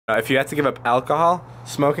If you had to give up alcohol,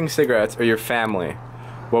 smoking cigarettes, or your family,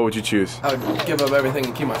 what would you choose? I would give up everything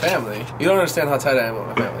and keep my family. You don't understand how tight I am with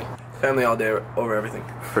my family. Family all day over everything.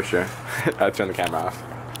 For sure. I'd turn the camera off.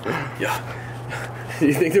 Yeah.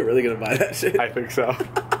 You think they're really gonna buy that shit? I think so.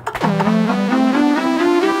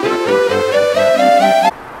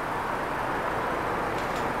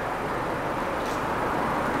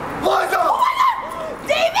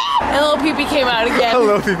 Hello, pee-pee came out again.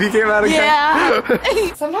 Hello, pee-pee came out again?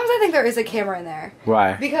 Yeah. Sometimes I think there is a camera in there.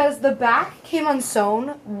 Why? Because the back came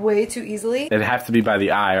unsewn way too easily. It'd have to be by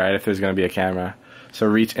the eye, right, if there's gonna be a camera. So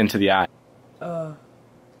reach into the eye.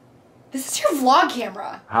 This is your vlog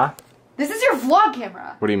camera. Huh? This is your vlog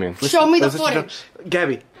camera. What do you mean? Show me the footage.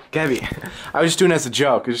 Gabby, I was just doing it as a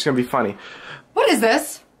joke. It's just gonna be funny. What is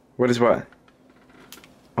this? What is what?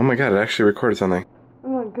 Oh my god, it actually recorded something.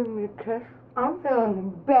 Oh, give me a kiss. I'm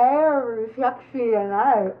feeling very sexy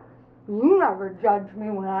tonight. You never judge me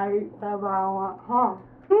when I eat whatever I want, huh?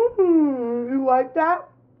 You like that?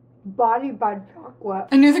 Body by chocolate.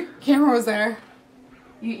 I knew the camera was there.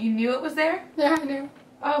 You knew it was there? Yeah, I knew.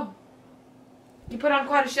 Oh. You put on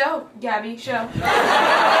quite a show, Gabby. Show.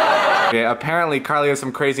 Okay, apparently Carly has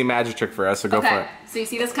some crazy magic trick for us, so go for it. So you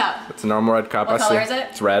see this cup? It's a normal red cup. What I color see. is it?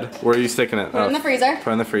 It's red. Where are you sticking it? Put it in the freezer. Put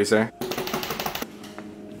it in the freezer.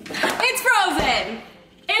 It's frozen!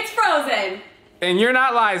 It's frozen! And you're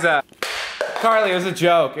not Liza. Carly, it was a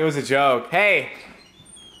joke. It was a joke. Hey.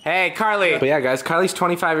 Hey, Carly. But yeah, guys, Carly's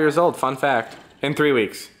 25 years old. Fun fact. In 3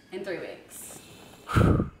 weeks. In 3 weeks.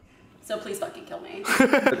 So please fucking kill me.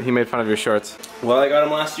 He made fun of your shorts. Well, I got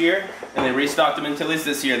them last year, and they restocked them until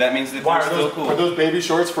this year. That means that they're still cool. Are those baby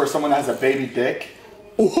shorts for someone that has a baby dick?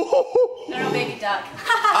 No, baby duck.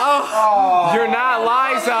 Oh, you're not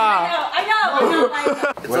Liza. I know.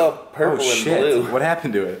 It's all purple and blue. What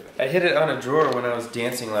happened to it? I hid it on a drawer when I was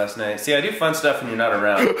dancing last night. See, I do fun stuff when you're not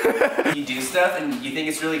around. You do stuff and you think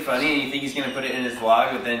it's really funny and you think he's gonna put it in his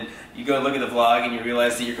vlog, but then you go look at the vlog and you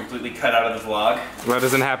realize that you're completely cut out of the vlog. That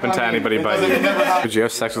doesn't happen to anybody but you. Did you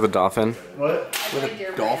have sex with a dolphin? What? With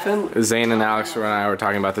a dolphin? Zane and Alex and I were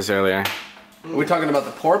talking about this earlier. Are we talking about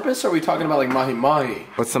the porpoise or are we talking about like mahi mahi?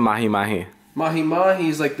 What's the mahi mahi? Mahi mahi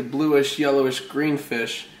is like the bluish, yellowish green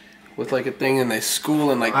fish with like a thing and they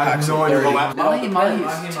school in like packs of 30. Mahi mahi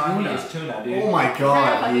is tuna, dude. Oh my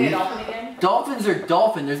god. Dolphins are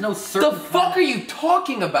dolphin. There's no certain. The fuck are you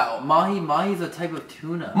talking about? Mahi mahi is a type of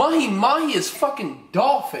tuna. Mahi mahi is fucking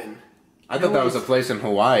dolphin. I thought that was a place in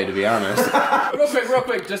Hawaii, to be honest. Real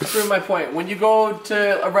quick, just to prove my point. When you go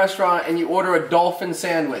to a restaurant and you order a dolphin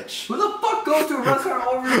sandwich. Who the fuck goes to a restaurant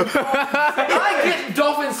over the I get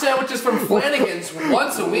dolphin sandwiches from Flanagan's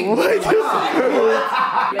once a week.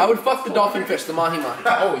 I would fuck the dolphin fish, the mahi mahi.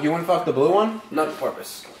 Oh, you wouldn't fuck the blue one? Not the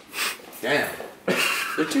porpoise. Damn.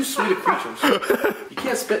 They're too sweet of creatures. You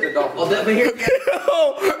can't spit in a dolphin.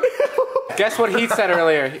 Guess what he said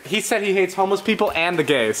earlier? He said he hates homeless people and the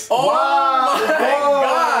gays. Oh my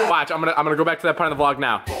god! Watch, I'm gonna go back to that part of the vlog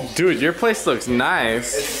now. Dude, your place looks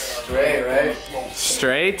nice. It's straight, right?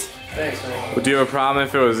 Straight? Thanks, man. Do you have a problem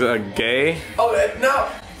if it was gay? Oh, no!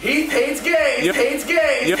 He hates gays! Yep. Hates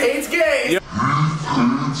gays! Yep. Hates gays! Yep.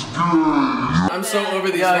 I'm so over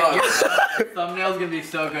these vlogs. Thumbnail's gonna be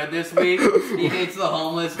so good this week. He hates the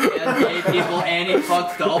homeless and gay people and he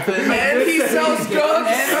fucks dolphins. And he sells drugs!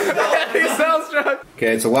 He sells drugs!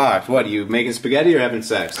 Okay, it's a lock. What, are you making spaghetti or having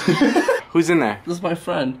sex? Who's in there? This is my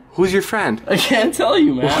friend. Who's your friend? I can't tell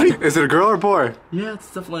you, man. Is it a girl or a boy? Yeah, it's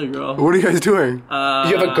definitely a girl. What are you guys doing?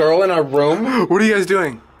 You have a girl in our room? What are you guys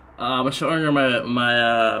doing? I'm showing her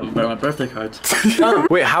my birthday cards.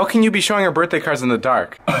 Wait, how can you be showing her birthday cards in the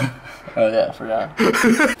dark? Oh yeah, I forgot. That's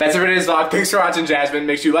it for today's vlog. Thanks for watching, Jasmine.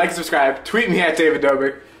 Make sure you like and subscribe. Tweet me at David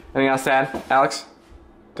Dobrik. Anything else to add? Alex?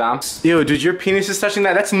 Dom? Yo, dude, your penis is touching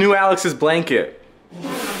that? That's new Alex's blanket.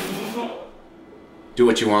 Do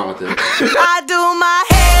what you want with it. I do my